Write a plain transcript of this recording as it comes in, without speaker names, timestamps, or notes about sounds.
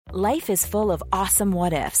Life is full of awesome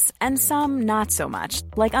what-ifs, and some not so much,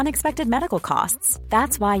 like unexpected medical costs.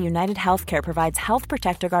 That's why United Healthcare provides Health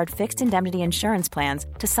Protector Guard fixed indemnity insurance plans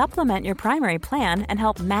to supplement your primary plan and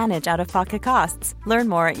help manage out-of-pocket costs. Learn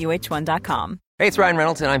more at uh1.com. Hey, it's Ryan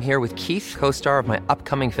Reynolds, and I'm here with Keith, co-star of my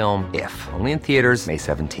upcoming film, If, only in theaters May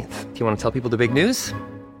 17th. Do you want to tell people the big news?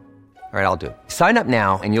 All right, I'll do it. Sign up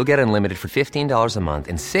now and you'll get unlimited for $15 a month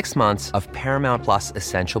and 6 months of Paramount Plus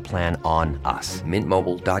Essential Plan on us.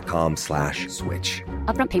 MintMobile.com/switch.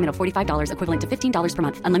 Upfront payment of $45 equivalent to $15 per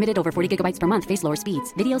month. Unlimited over 40 gigabytes per month. Face lower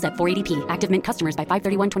speeds. Videos at 480p. Active Mint customers by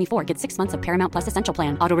 531.24 get 6 months of Paramount Plus Essential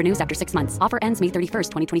Plan. Auto renews after 6 months. Offer ends May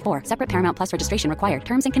 31st, 2024. Separate Paramount Plus registration required.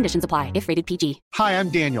 Terms and conditions apply if rated PG. Hi, I'm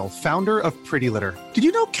Daniel, founder of Pretty Litter. Did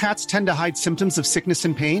you know cats tend to hide symptoms of sickness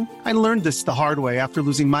and pain? I learned this the hard way after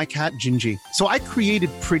losing my cat, Gingy. So I created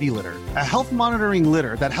Pretty Litter, a health monitoring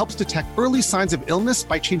litter that helps detect early signs of illness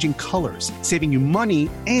by changing colors, saving you money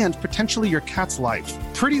and potentially your cat's life.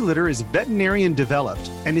 Pretty Litter is veterinarian developed,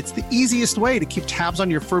 and it's the easiest way to keep tabs on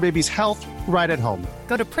your fur baby's health right at home.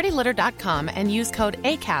 Go to prettylitter.com and use code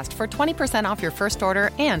ACAST for 20% off your first order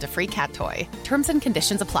and a free cat toy. Terms and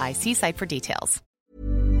conditions apply. See site for details.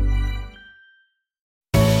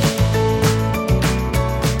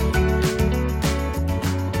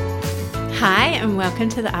 Hi and welcome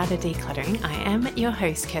to The Art of Decluttering. I am your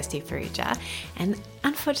host, Kirsty Farrugia, and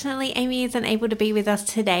unfortunately Amy isn't able to be with us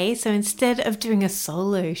today, so instead of doing a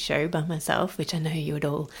solo show by myself, which I know you would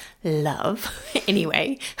all love,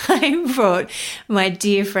 anyway, I brought my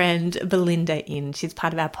dear friend Belinda in. She's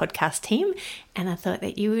part of our podcast team, and I thought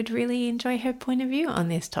that you would really enjoy her point of view on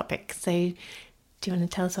this topic. So do you want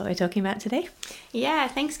to tell us what we're talking about today? Yeah,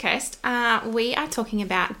 thanks, Kirst. We are talking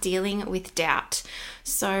about dealing with doubt.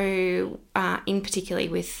 So, in particularly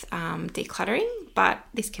with decluttering, but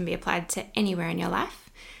this can be applied to anywhere in your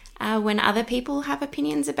life. When other people have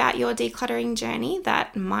opinions about your decluttering journey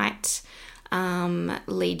that might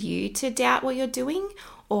lead you to doubt what you're doing,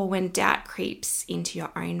 or when doubt creeps into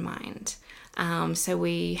your own mind. So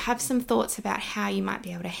we have some thoughts about how you might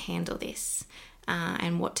be able to handle this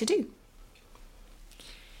and what to do.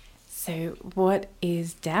 So what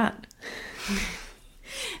is doubt?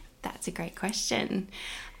 That's a great question.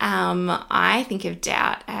 I think of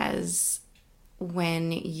doubt as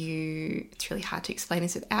when it's really hard to explain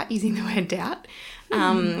this without using the word doubt,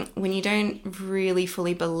 when you don't really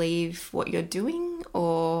fully believe what you're doing,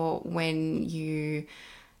 or when you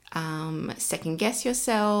second guess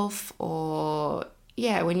yourself, or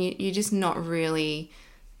when you're just not really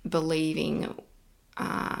believing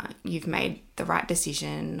you've made the right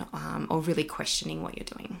decision, or really questioning what you're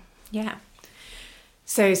doing. Yeah.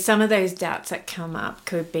 So some of those doubts that come up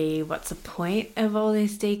could be, what's the point of all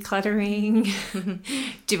this decluttering?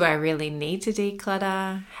 Do I really need to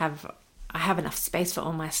declutter? I have enough space for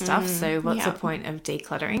all my stuff, so what's the point of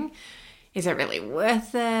decluttering? Is it really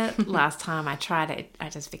worth it? Last time I tried it, I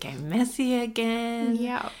just became messy again.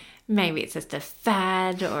 Yeah. Maybe it's just a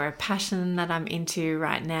fad or a passion that I'm into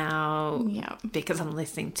right now because I'm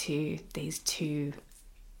listening to these two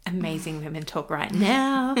amazing women talk right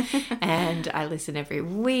now, and I listen every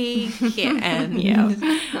week, and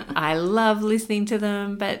I love listening to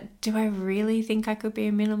them, but do I really think I could be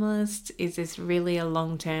a minimalist? Is this really a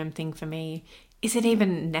long-term thing for me? Is it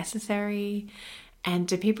even necessary? And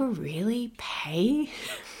do people really pay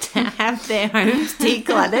to have their homes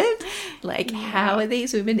decluttered? How are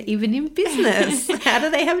these women even in business? How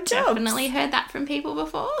do they have jobs? Definitely heard that from people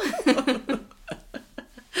before.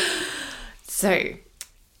 So,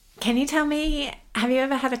 can you tell me, have you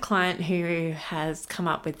ever had a client who has come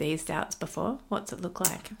up with these doubts before? What's it look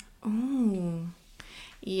like? Oh,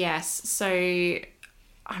 yes. So I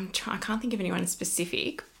can't think of anyone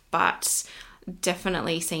specific, but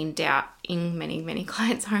definitely seen doubt in many, many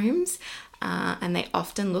clients' homes, and they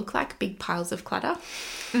often look like big piles of clutter.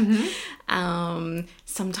 Mm-hmm.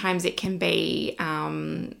 Sometimes it can be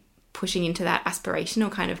pushing into that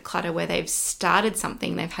aspirational kind of clutter where they've started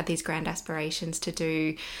something, they've had these grand aspirations to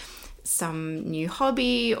do some new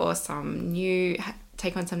hobby or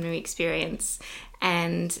take on some new experience,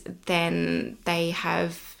 and then they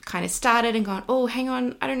have kind of started and gone, oh, hang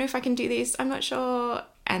on, I don't know if I can do this, I'm not sure,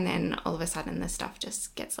 and then all of a sudden the stuff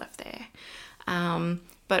just gets left there.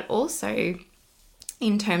 But also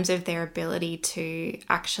in terms of their ability to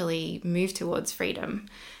actually move towards freedom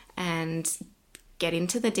and get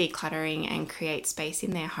into the decluttering and create space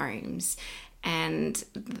in their homes. And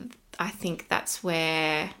I think that's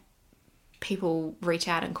where people reach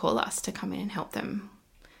out and call us to come in and help them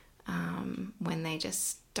when they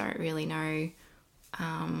just don't really know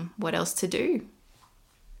what else to do.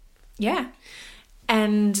 Yeah.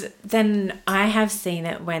 And then I have seen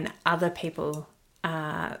it when other people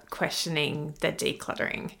are questioning the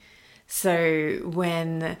decluttering. So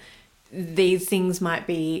when these things might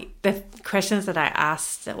be the questions that I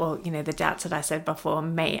asked, well, you know, the doubts that I said before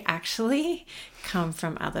may actually come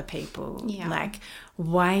from other people. Yeah. Like,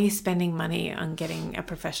 why are you spending money on getting a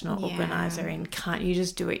professional organizer in? Can't you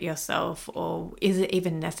just do it yourself? Or is it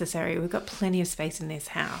even necessary? We've got plenty of space in this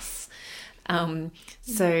house.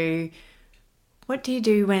 So what do you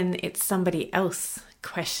do when it's somebody else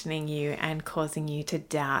questioning you and causing you to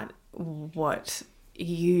doubt what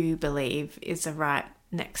you believe is the right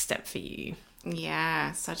next step for you?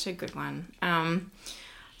 Yeah, such a good one.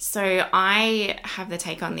 So I have the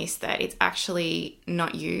take on this that it's actually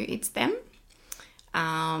not you, it's them.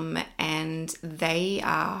 And they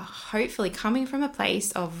are hopefully coming from a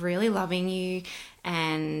place of really loving you,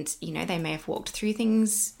 and, you know, they may have walked through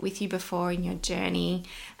things with you before in your journey,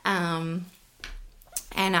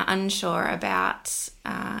 and are unsure about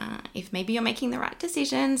if maybe you're making the right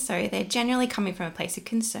decision. So they're generally coming from a place of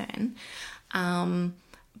concern.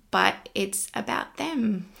 But it's about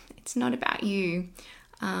them. It's not about you.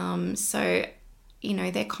 So, you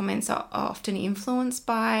know, their comments are often influenced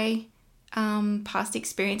by past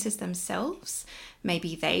experiences themselves.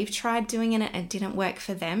 Maybe they've tried doing it and it didn't work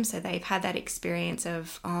for them. So they've had that experience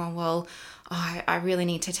of, I really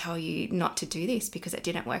need to tell you not to do this because it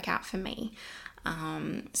didn't work out for me.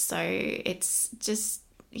 So it's just,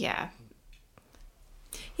 yeah.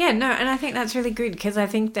 Yeah, no, and I think that's really good, because I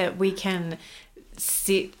think that we can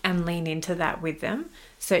sit and lean into that with them.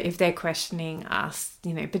 So if they're questioning us,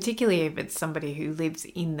 you know, particularly if it's somebody who lives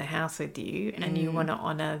in the house with you and you want to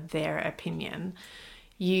honour their opinion,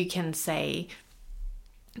 you can say,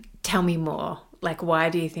 tell me more. Like, why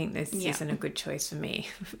do you think this isn't a good choice for me?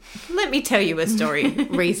 Let me tell you a story,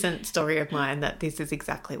 recent story of mine, that this is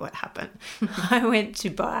exactly what happened. I went to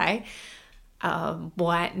buy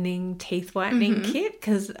teeth whitening kit,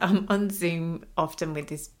 because I'm on Zoom often with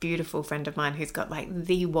this beautiful friend of mine who's got like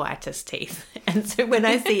the whitest teeth. And so when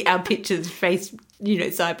I see our pictures faced, you know,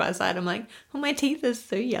 side by side, I'm like, oh, my teeth are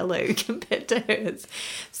so yellow compared to hers.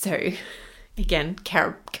 So again,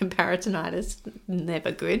 comparisonitis,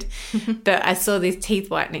 never good. But I saw this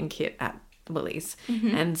teeth whitening kit at Woolies.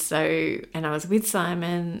 And I was with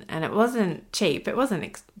Simon, and it wasn't cheap. It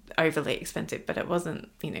wasn't overly expensive, but it wasn't,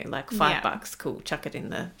 you know, like $5. Cool, chuck it in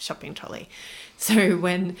the shopping trolley. So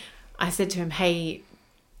when I said to him, hey,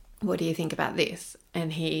 what do you think about this?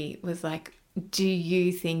 And he was like, do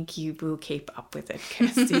you think you will keep up with it,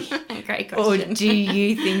 Kirsty? Great question. Or do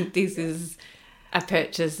you think this is a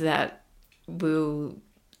purchase that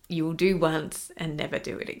you'll do once and never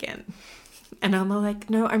do it again? And I'm like,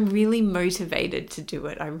 no, I'm really motivated to do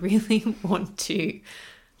it. I really want to.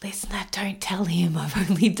 Listener, don't tell him I've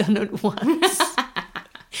only done it once.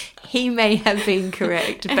 He may have been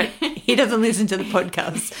correct, but he doesn't listen to the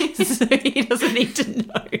podcast, so he doesn't need to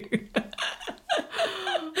know.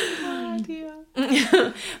 Oh,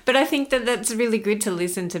 dear. But I think that that's really good to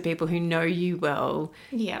listen to people who know you well,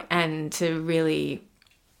 and to really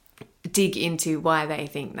dig into why they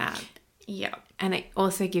think that. Yeah. And it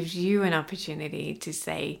also gives you an opportunity to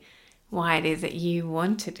say why it is that you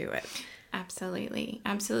want to do it. Absolutely.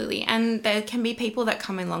 Absolutely. And there can be people that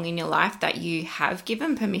come along in your life that you have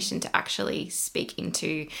given permission to actually speak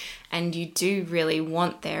into, and you do really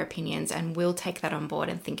want their opinions and will take that on board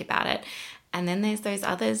and think about it. And then there's those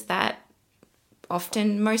others that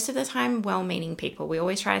often, most of the time, well-meaning people. We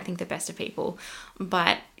always try to think the best of people.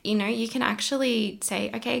 But, you know, you can actually say,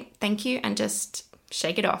 okay, thank you, and just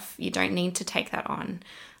shake it off. You don't need to take that on.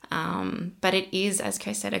 But it is, as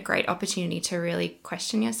Ko said, a great opportunity to really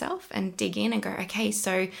question yourself and dig in and go, okay,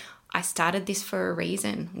 so I started this for a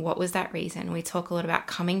reason. What was that reason? We talk a lot about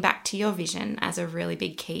coming back to your vision as a really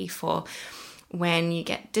big key for when you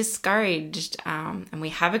get discouraged. And we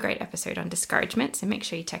have a great episode on discouragement, so make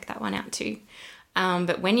sure you check that one out too.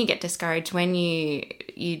 But when you get discouraged, when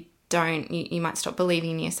you might stop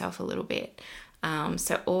believing in yourself a little bit.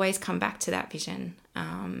 So always come back to that vision,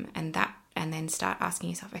 and then start asking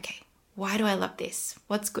yourself, okay, why do I love this?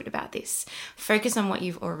 What's good about this? Focus on what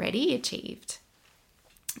you've already achieved,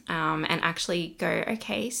 and actually go,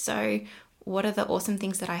 okay, so what are the awesome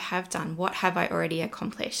things that I have done? What have I already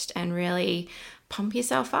accomplished? And really pump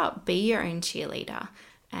yourself up, be your own cheerleader.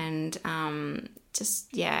 And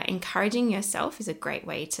encouraging yourself is a great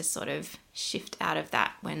way to sort of shift out of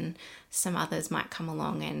that when some others might come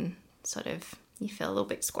along and sort of you feel a little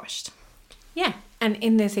bit squashed. Yeah. And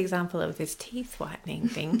in this example of this teeth whitening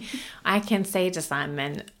thing, I can say to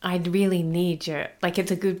Simon, I really need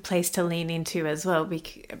it's a good place to lean into as well,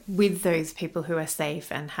 with those people who are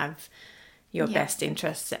safe and have your best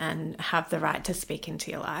interests and have the right to speak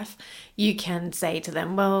into your life, you can say to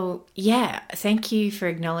them, well, yeah, thank you for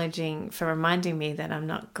reminding me that I'm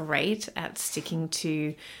not great at sticking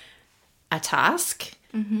to a task.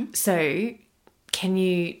 So can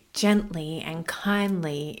you gently and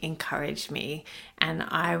kindly encourage me? And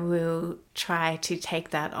I will try to take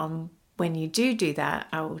that on. When you do that,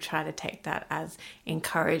 I will try to take that as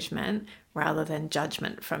encouragement rather than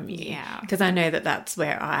judgment from you. Yeah. Because I know that that's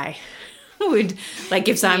where I would, like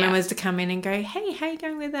if Simon was to come in and go, hey, how are you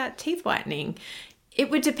going with that teeth whitening? It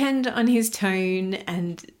would depend on his tone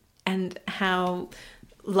and how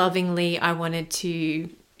lovingly I wanted to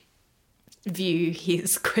view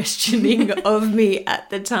his questioning of me at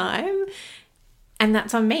the time. And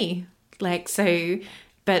that's on me. Like, so,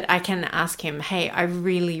 but I can ask him, hey, I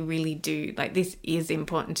really, really do, like, this is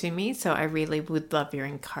important to me. So I really would love your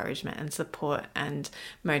encouragement and support and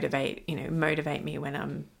motivate me when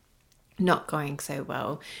I'm not going so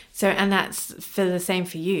well. So, and that's for the same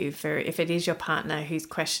for you. For if it is your partner who's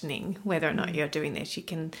questioning whether or not you're doing this, you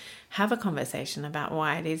can have a conversation about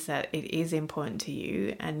why it is that it is important to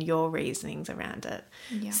you and your reasonings around it.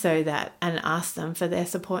 So that, and ask them for their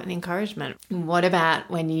support and encouragement. What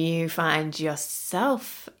about when you find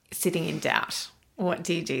yourself sitting in doubt? What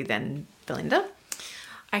do you do then, Belinda?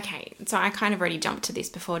 Okay, so I kind of already jumped to this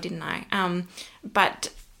before, didn't I?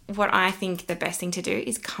 But what I think the best thing to do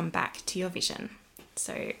is come back to your vision.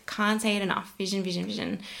 So can't say it enough. Vision, vision,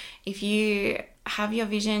 vision. If you have your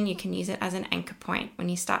vision, you can use it as an anchor point. When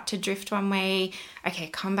you start to drift one way, okay,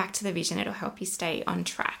 come back to the vision. It'll help you stay on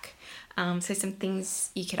track. So some things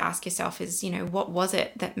you could ask yourself is, what was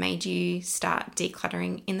it that made you start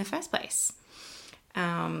decluttering in the first place?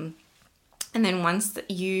 And then once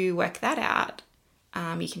you work that out,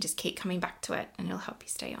 you can just keep coming back to it and it'll help you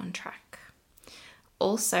stay on track.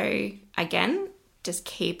 Also, again, just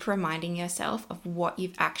keep reminding yourself of what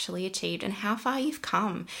you've actually achieved and how far you've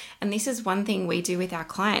come. And this is one thing we do with our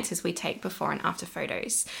clients is we take before and after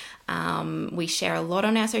photos. We share a lot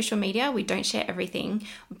on our social media. We don't share everything,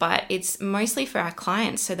 but it's mostly for our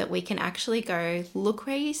clients so that we can actually go, look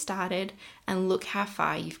where you started and look how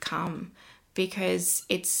far you've come. Because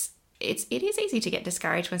it is easy to get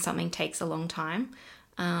discouraged when something takes a long time.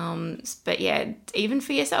 But yeah, even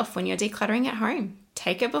for yourself, when you're decluttering at home,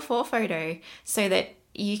 take a before photo so that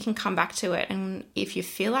you can come back to it. And if you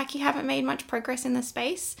feel like you haven't made much progress in the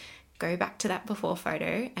space, go back to that before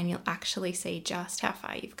photo and you'll actually see just how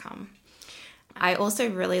far you've come. I also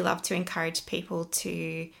really love to encourage people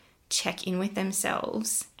to check in with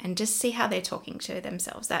themselves and just see how they're talking to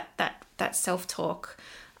themselves. That self-talk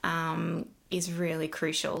is really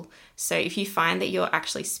crucial. So if you find that you're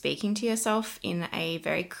actually speaking to yourself in a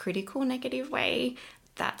very critical, negative way,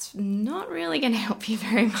 that's not really going to help you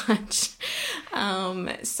very much.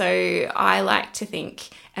 So I like to think,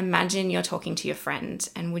 imagine you're talking to your friend,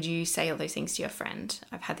 and would you say all those things to your friend?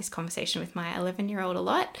 I've had this conversation with my 11-year-old a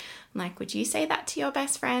lot. I'm like, would you say that to your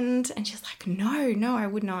best friend? And she's like, no, I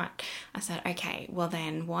would not. I said, okay, well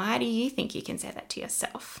then why do you think you can say that to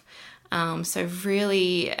yourself? So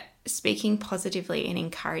really speaking positively and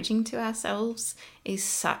encouraging to ourselves is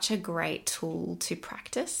such a great tool to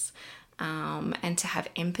practice. And to have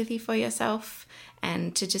empathy for yourself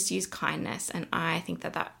and to just use kindness. And I think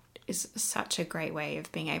that is such a great way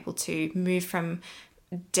of being able to move from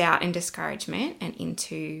doubt and discouragement and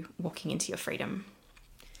into walking into your freedom.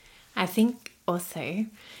 I think also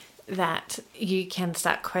that you can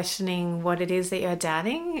start questioning what it is that you're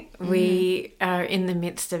doubting. We are in the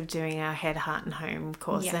midst of doing our Head, Heart and Home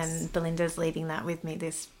course, and Belinda's leading that with me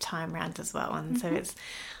this time round as well. And so it's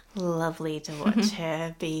lovely to watch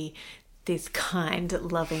her be this kind,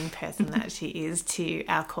 loving person that she is to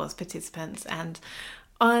our course participants. And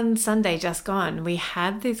on Sunday just gone, we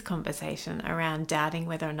had this conversation around doubting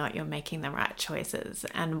whether or not you're making the right choices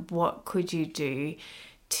and what could you do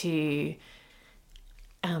to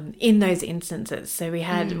in those instances. So we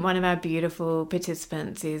had one of our beautiful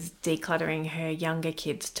participants is decluttering her younger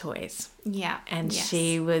kids' toys. Yeah. And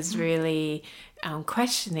she was really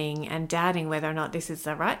questioning and doubting whether or not this is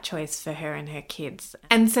the right choice for her and her kids.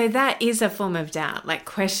 And so that is a form of doubt, like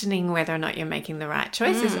questioning whether or not you're making the right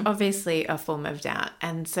choice is obviously a form of doubt.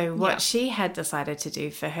 And so what she had decided to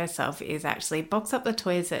do for herself is actually box up the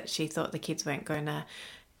toys that she thought the kids weren't going to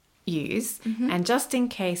use, and just in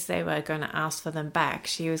case they were going to ask for them back,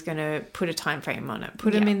 she was going to put a time frame on it,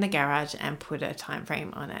 put them in the garage and put a time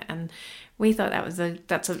frame on it. And we thought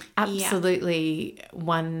that's absolutely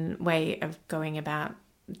one way of going about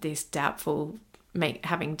this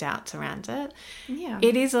having doubts around it.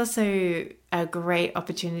 It is also a great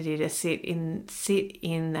opportunity to sit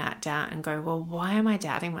in that doubt and go, well, why am I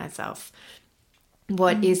doubting myself?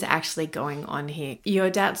 what is actually going on here. Your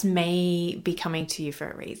doubts may be coming to you for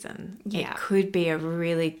a reason. Yeah. It could be a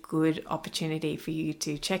really good opportunity for you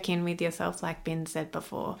to check in with yourself, like Ben said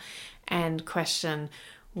before, and question,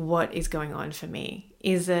 what is going on for me?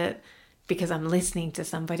 Is it because I'm listening to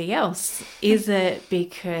somebody else? Is it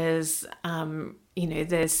because,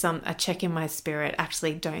 there's a check in my spirit,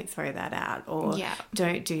 actually don't throw that out, or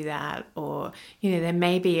don't do that, or, there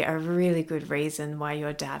may be a really good reason why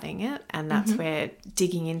you're doubting it. And that's where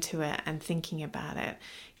digging into it and thinking about it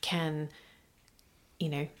can,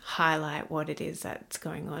 highlight what it is that's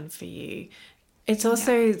going on for you. It's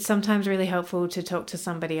also sometimes really helpful to talk to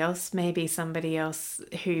somebody else, maybe somebody else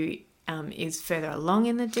who is further along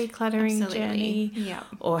in the decluttering journey,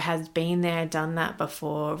 or has been there, done that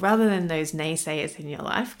before, rather than those naysayers in your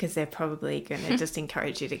life, because they're probably going to just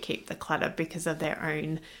encourage you to keep the clutter because of their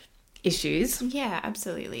own issues. Yeah,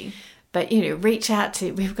 absolutely. But, reach out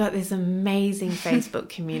to, we've got this amazing Facebook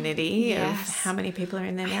community of how many people are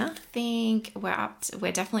in there now? I think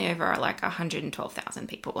we're definitely over like 112,000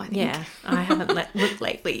 people, I think. Yeah, I haven't looked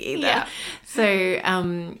lately either. Yeah. So,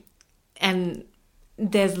 and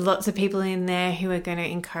there's lots of people in there who are going to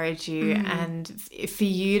encourage you, and for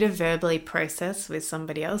you to verbally process with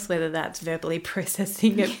somebody else, whether that's verbally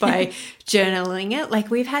processing it by journaling it. Like,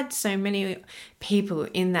 we've had so many people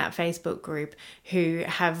in that Facebook group who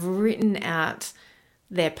have written out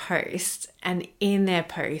their post, and in their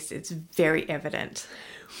post it's very evident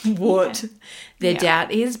what their doubt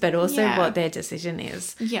is, but also what their decision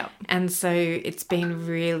is. Yeah. And so it's been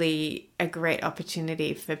really a great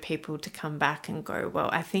opportunity for people to come back and go, well,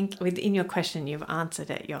 I think within your question, you've answered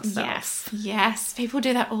it yourself. Yes. People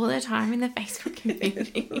do that all the time in the Facebook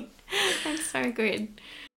community. That's so good.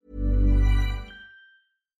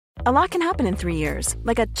 A lot can happen in 3 years,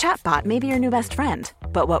 like a chatbot may be your new best friend.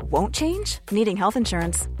 But what won't change? Needing health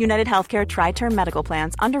insurance. United Healthcare Tri-Term Medical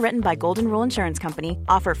Plans, underwritten by Golden Rule Insurance Company,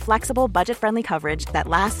 offer flexible, budget-friendly coverage that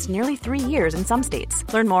lasts nearly 3 years in some states.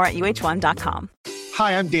 Learn more at UH1.com.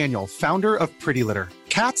 Hi, I'm Daniel, founder of Pretty Litter.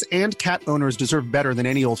 Cats and cat owners deserve better than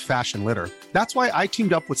any old-fashioned litter. That's why I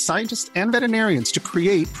teamed up with scientists and veterinarians to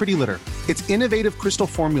create Pretty Litter. Its innovative crystal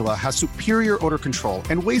formula has superior odor control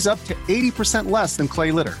and weighs up to 80% less than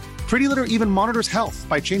clay litter. Pretty Litter even monitors health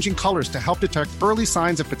by changing colors to help detect early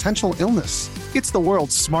signs of potential illness. It's the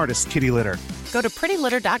world's smartest kitty litter. Go to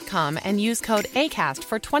prettylitter.com and use code ACAST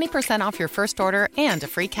for 20% off your first order and a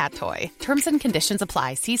free cat toy. Terms and conditions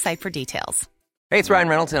apply. See site for details. Hey, it's Ryan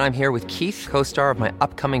Reynolds, and I'm here with Keith, co-star of my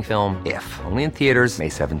upcoming film, If, only in theaters May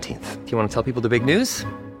 17th. Do you want to tell people the big news?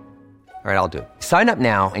 All right, I'll do it. Sign up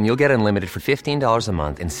now and you'll get unlimited for $15 a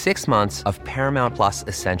month and 6 months of Paramount Plus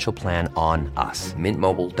Essential Plan on us.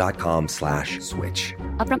 MintMobile.com/switch.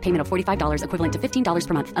 Upfront payment of $45 equivalent to $15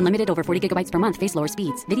 per month. Unlimited over 40 gigabytes per month. Face lower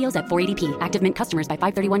speeds. Videos at 480p. Active Mint customers by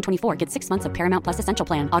 531.24 get 6 months of Paramount Plus Essential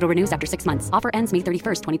Plan. Auto renews after 6 months. Offer ends May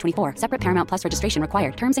 31st, 2024. Separate Paramount Plus registration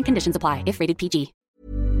required. Terms and conditions apply if rated PG.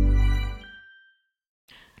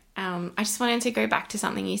 I just wanted to go back to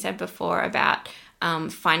something you said before about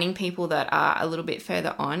finding people that are a little bit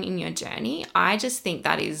further on in your journey. I just think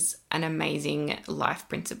that is an amazing life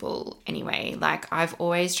principle anyway. Like, I've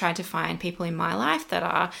always tried to find people in my life that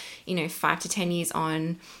are, 5 to 10 years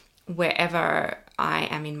on wherever I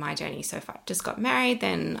am in my journey. So if I just got married,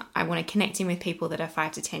 then I want to connect in with people that are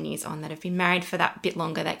 5 to 10 years on, that have been married for that bit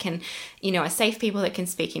longer, that can, are safe people that can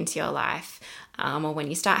speak into your life. Or when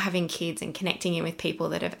you start having kids, and connecting in with people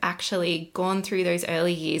that have actually gone through those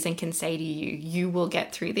early years and can say to you, you will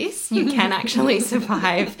get through this. You can actually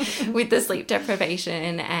survive with the sleep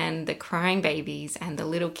deprivation and the crying babies and the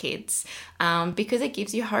little kids, because it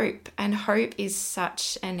gives you hope. And hope is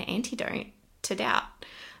such an antidote to doubt.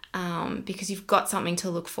 Because you've got something to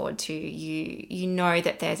look forward to. You know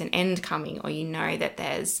that there's an end coming, or you know that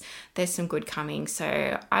there's some good coming.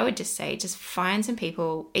 So I would just say, just find some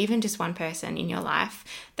people, even just one person in your life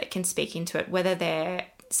that can speak into it, whether they're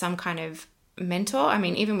some kind of mentor. I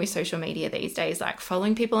mean, even with social media these days, like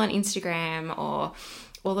following people on Instagram or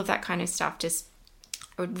all of that kind of stuff, just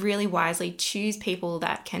I would really wisely choose people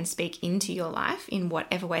that can speak into your life in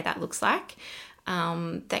whatever way that looks like.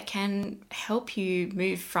 That can help you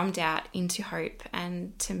move from doubt into hope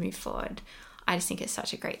and to move forward. I just think it's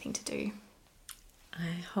such a great thing to do.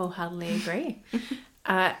 I wholeheartedly agree.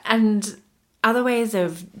 And other ways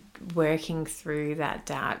of working through that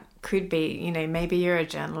doubt could be, maybe you're a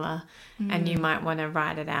journaler and you might want to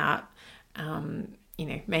write it out.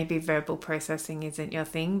 Maybe verbal processing isn't your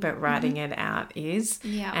thing, but writing it out is.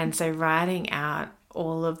 Yeah. And so writing out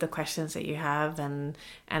all of the questions that you have and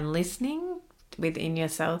listening within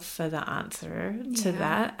yourself for the answer to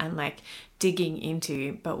that, and like digging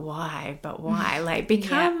into, but why? Like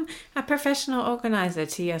become a professional organizer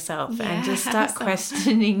to yourself and just start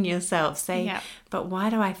questioning yourself. Say, but why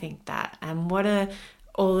do I think that? And what are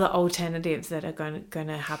all the alternatives that are going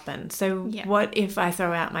to happen? So what if I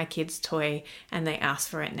throw out my kid's toy and they ask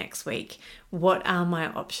for it next week? What are my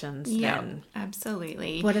options then?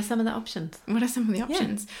 Absolutely. What are some of the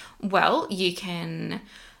options? Well, you can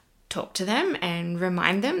talk to them and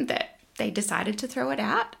remind them that they decided to throw it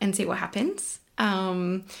out and see what happens.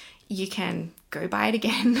 You can go buy it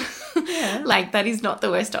again. Like, that is not the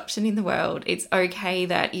worst option in the world. It's okay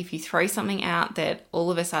that if you throw something out that all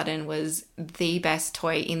of a sudden was the best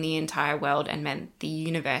toy in the entire world and meant the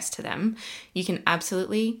universe to them, you can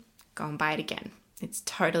absolutely go and buy it again. It's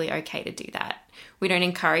totally okay to do that. We don't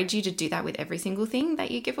encourage you to do that with every single thing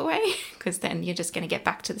that you give away, because then you're just going to get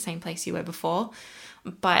back to the same place you were before.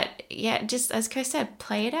 But yeah, just as Kirst said,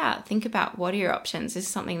 play it out. Think about what are your options. This is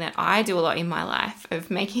something that I do a lot in my life, of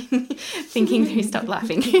thinking through, stop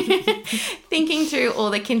laughing, thinking through all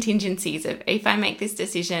the contingencies of, if I make this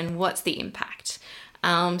decision, what's the impact?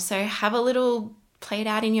 So have a little, play it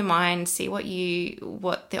out in your mind, see what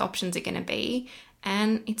the options are going to be.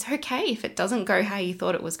 And it's okay if it doesn't go how you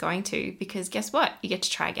thought it was going to, because guess what? You get to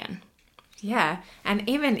try again. Yeah. And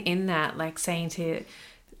even in that, like saying to,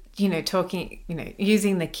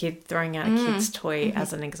 using the kid, throwing out a kid's toy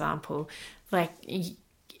as an example, like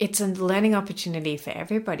it's a learning opportunity for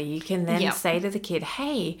everybody. You can then say to the kid,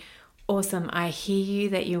 hey, awesome, I hear you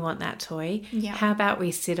that you want that toy. How about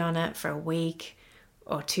we sit on it for a week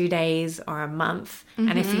or 2 days or a month?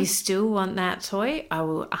 And if you still want that toy, I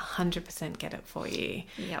will 100% get it for you.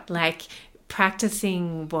 Like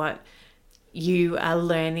practicing what you are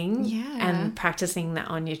learning and practicing that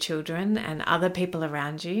on your children and other people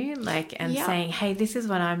around you, like, and saying, hey, this is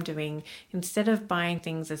what I'm doing. Instead of buying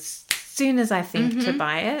things as soon as I think to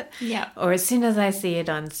buy it, or as soon as I see it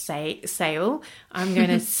on sale, I'm going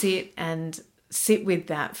to sit with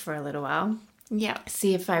that for a little while.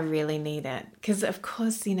 See if I really need it. Because of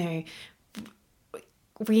course, and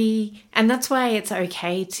that's why it's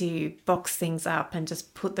okay to box things up and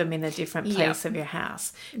just put them in a different place of your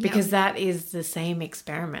house, because that is the same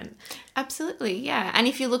experiment. Absolutely, yeah. And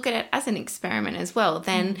if you look at it as an experiment as well,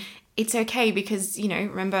 then it's okay, because,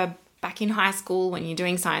 remember back in high school when you're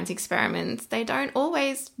doing science experiments, they don't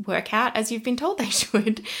always work out as you've been told they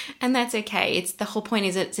should. And that's okay. The whole point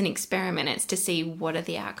is it's an experiment. It's to see what are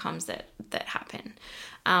the outcomes that happen.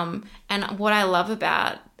 And what I love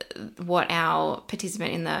about what our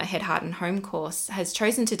participant in the Head, Heart and Home course has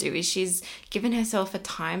chosen to do is she's given herself a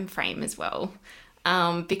time frame as well,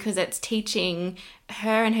 because it's teaching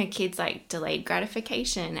her and her kids like delayed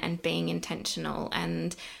gratification and being intentional.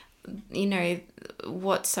 And,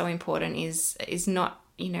 what's so important is not,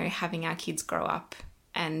 having our kids grow up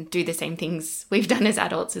and do the same things we've done as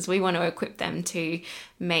adults. As we want to equip them to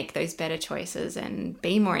make those better choices and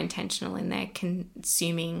be more intentional in their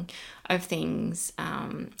consuming of things.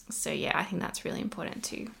 So yeah, I think that's really important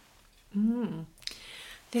too.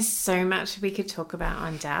 There's so much we could talk about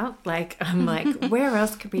on doubt. Like, I'm like, where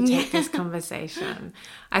else could we take this conversation?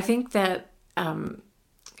 I think that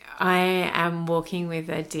I am walking with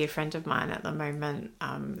a dear friend of mine at the moment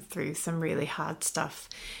through some really hard stuff,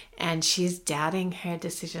 and she's doubting her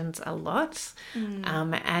decisions a lot.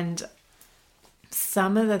 And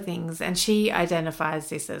some of the things, and she identifies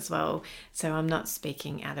this as well, so I'm not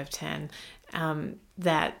speaking out of turn,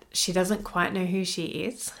 that she doesn't quite know who she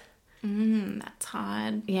is. That's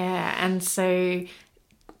hard. Yeah, and so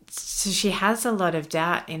she has a lot of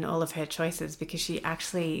doubt in all of her choices, because she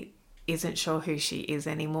actually isn't sure who she is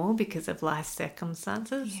anymore because of life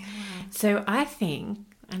circumstances. So I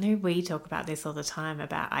know we talk about this all the time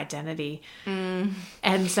about identity. And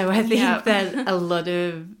so I think that a lot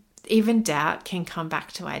of even doubt can come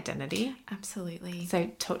back to identity. Absolutely. So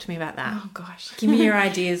talk to me about that. Oh gosh. Give me your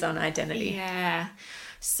ideas on identity. Yeah.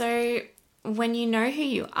 So when you know who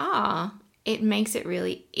you are, it makes it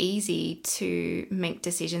really easy to make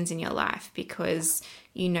decisions in your life, because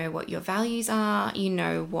you know what your values are, you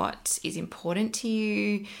know what is important to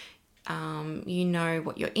you, you know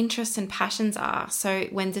what your interests and passions are. So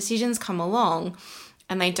when decisions come along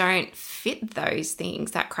and they don't fit those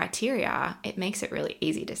things, that criteria, it makes it really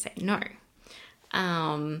easy to say no.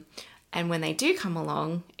 And when they do come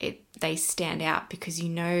along, they stand out because you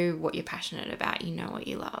know what you're passionate about, you know what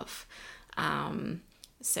you love.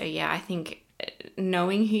 So yeah, I think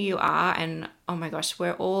knowing who you are, and oh my gosh,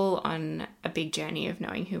 we're all on a big journey of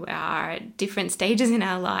knowing who we are at different stages in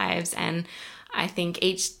our lives. And I think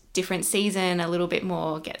each different season, a little bit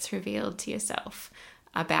more gets revealed to yourself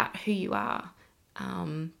about who you are.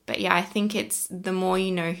 But yeah, I think it's the more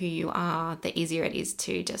you know who you are, the easier it is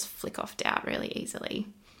to just flick off doubt really easily.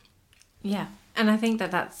 Yeah. And I think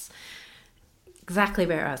that that's exactly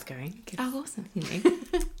where I was going. Oh, awesome. You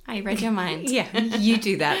know, I read your mind. Yeah, you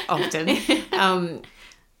do that often.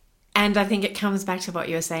 And I think it comes back to what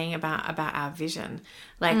you were saying about our vision.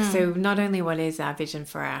 Like, so not only what is our vision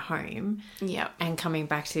for our home, and coming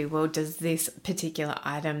back to, well, does this particular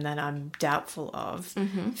item that I'm doubtful of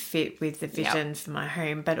fit with the vision for my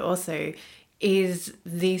home, but also is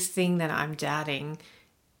this thing that I'm doubting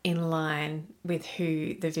in line with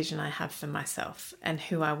who the vision I have for myself and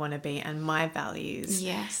who I want to be and my values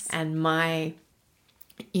and my,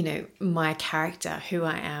 you know, my character, who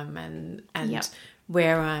I am and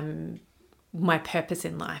where I'm, my purpose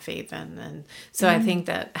in life even. And so I think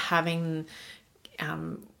that having,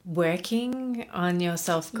 working on your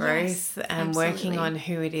self-growth and working on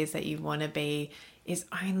who it is that you want to be is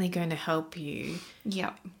only going to help you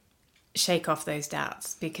shake off those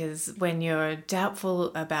doubts. Because when you're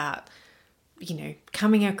doubtful about, you know,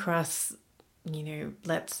 coming across, you know,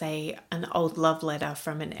 let's say an old love letter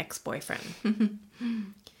from an ex-boyfriend,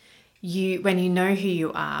 when you know who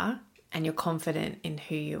you are, and you're confident in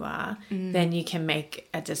who you are, then you can make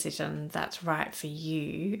a decision that's right for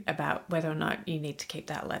you about whether or not you need to keep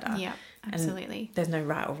that letter. Yeah, absolutely. And there's no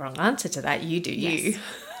right or wrong answer to that. You do you.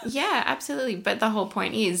 Yeah, absolutely. But the whole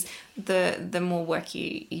point is the more work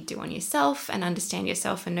you do on yourself and understand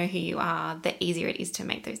yourself and know who you are, the easier it is to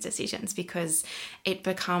make those decisions, because it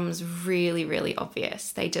becomes really, really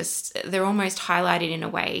obvious. They're almost highlighted in a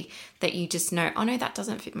way that you just know, oh no, that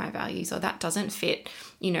doesn't fit my values, or that doesn't fit,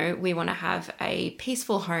 you know, we want to have a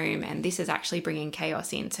peaceful home and this is actually bringing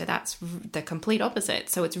chaos in. So that's the complete opposite.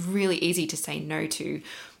 So it's really easy to say no to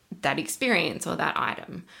that experience or that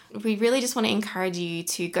item. We really just want to encourage you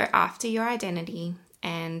to go after your identity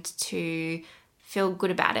and to feel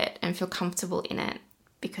good about it and feel comfortable in it,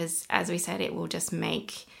 because as we said, it will just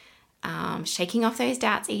make shaking off those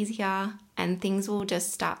doubts easier and things will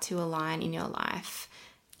just start to align in your life.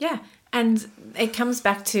 Yeah. And it comes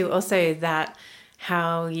back to also that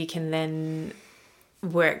how you can then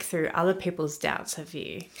work through other people's doubts of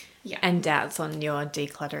you. Yeah. And doubts on your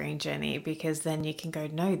decluttering journey, because then you can go,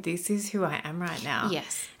 no, this is who I am right now.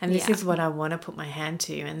 Yes. And this is what I want to put my hand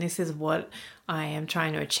to. And this is what I am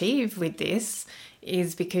trying to achieve with this,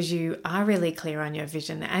 is because you are really clear on your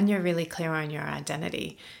vision and you're really clear on your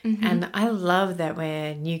identity. And I love that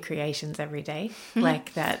we're new creations every day.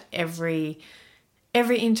 Like that every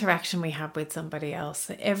interaction we have with somebody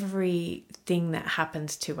else, everything that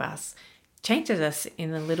happens to us changes us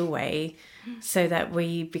in a little way so that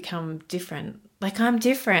we become different. Like I'm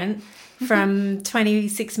different from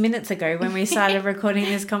 26 minutes ago when we started recording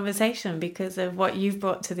this conversation because of what you've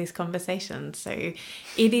brought to this conversation. So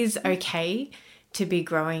it is okay to be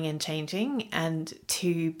growing and changing and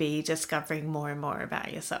to be discovering more and more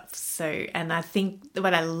about yourself. So, and I think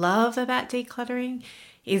what I love about decluttering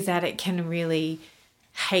is that it can really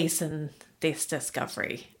hasten this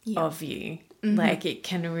discovery of you. Like it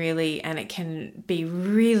can really, and it can be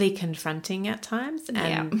really confronting at times.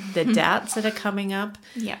 And the doubts that are coming up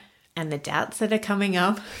and the doubts that are coming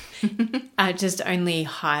up are just only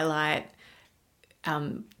highlight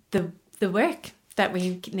the work that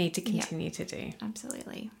we need to continue to do.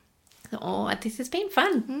 Absolutely. Oh, this has been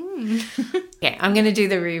fun. Okay, I'm going to do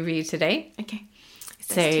the review today. Okay.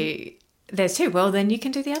 There's two. Well, then you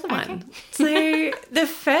can do the other one. So the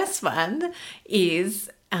first one is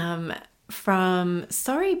from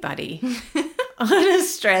Sorry Buddy on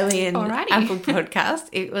Australian Apple podcast.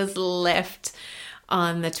 It was left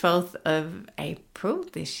on the 12th of April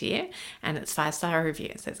this year, and it's 5-star review.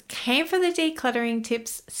 It says, came for the decluttering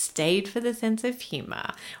tips, stayed for the sense of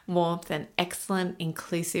humour, warmth and excellent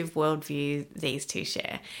inclusive worldview these two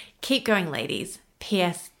share. Keep going, ladies.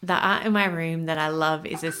 P.S. The art in my room that I love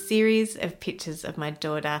is a series of pictures of my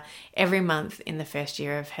daughter every month in the first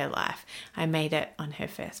year of her life. I made it on her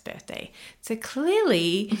first birthday. So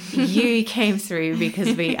clearly you came through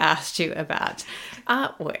because we asked you about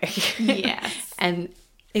artwork. Yes. And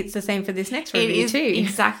it's the same for this next review too. It is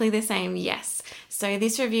exactly the same, yes. So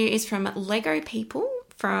this review is from Lego People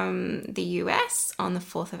from the US on the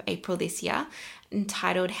 4th of April this year,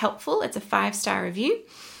 entitled Helpful. It's a 5-star review.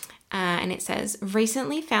 And it says,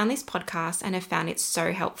 recently found this podcast and have found it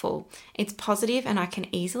so helpful. It's positive and I can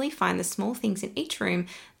easily find the small things in each room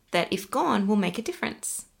that, if gone, will make a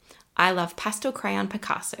difference. I love pastel crayon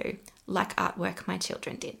Picasso, like artwork my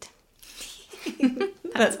children did.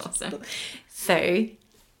 That's awesome. So,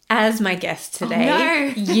 as my guest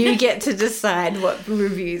today, you get to decide what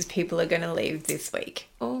reviews people are going to leave this week.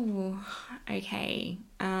 Oh, Okay.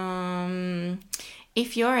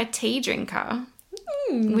 If you're a tea drinker,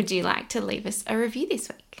 would you like to leave us a review this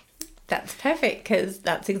week? That's perfect, because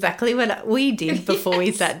that's exactly what we did before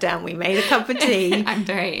we sat down. We made a cup of tea. I'm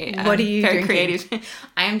very What are you very drinking? creative.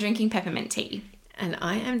 I am drinking peppermint tea. And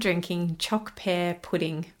I am drinking choc pear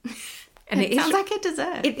pudding. And it sounds like a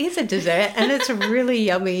dessert. It is a dessert, and it's really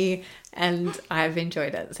yummy, and I've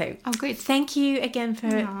enjoyed it. So, good. Thank you again for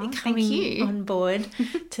coming on board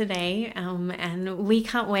today. And we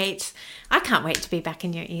can't wait. I can't wait to be back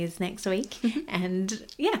in your ears next week. And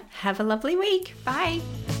yeah, have a lovely week. Bye.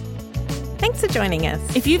 Thanks for joining us.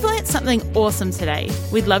 If you've learnt something awesome today,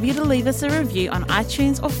 we'd love you to leave us a review on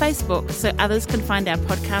iTunes or Facebook so others can find our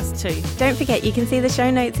podcast too. Don't forget you can see the show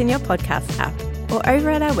notes in your podcast app or over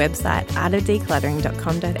at our website,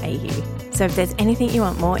 artofdecluttering.com.au. So if there's anything you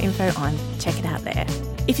want more info on, check it out there.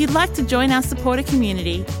 If you'd like to join our supporter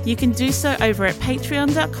community, you can do so over at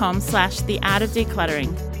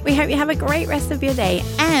patreon.com/theartofdecluttering. We hope you have a great rest of your day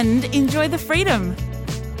and enjoy the freedom.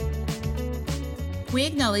 We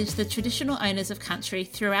acknowledge the traditional owners of country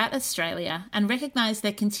throughout Australia and recognise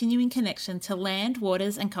their continuing connection to land,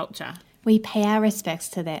 waters and culture. We pay our respects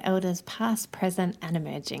to their elders past, present and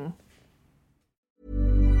emerging.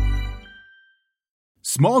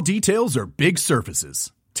 Small details are big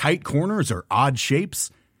surfaces. Tight corners are odd shapes.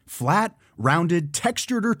 Flat, rounded,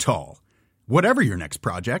 textured or tall. Whatever your next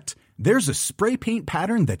project, there's a spray paint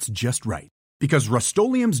pattern that's just right. Because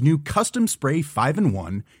Rust-Oleum's new Custom Spray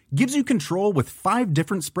 5-in-1 gives you control with 5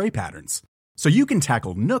 different spray patterns. So you can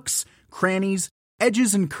tackle nooks, crannies,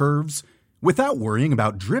 edges, and curves without worrying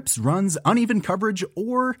about drips, runs, uneven coverage,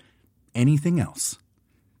 or anything else.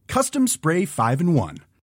 Custom Spray 5-in-1.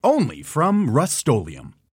 Only from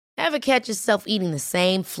Rust-Oleum. Ever catch yourself eating the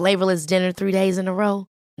same flavorless dinner 3 days in a row?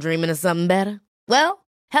 Dreaming of something better? Well,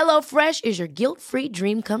 HelloFresh is your guilt-free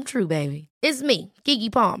dream come true, baby. It's me,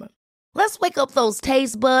 Keke Palmer. Let's wake up those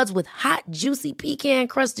taste buds with hot, juicy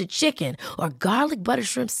pecan-crusted chicken or garlic butter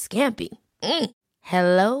shrimp scampi.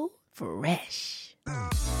 Hello Fresh.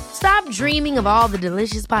 Stop dreaming of all the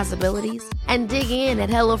delicious possibilities and dig in at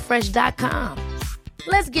HelloFresh.com.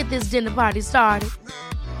 Let's get this dinner party started.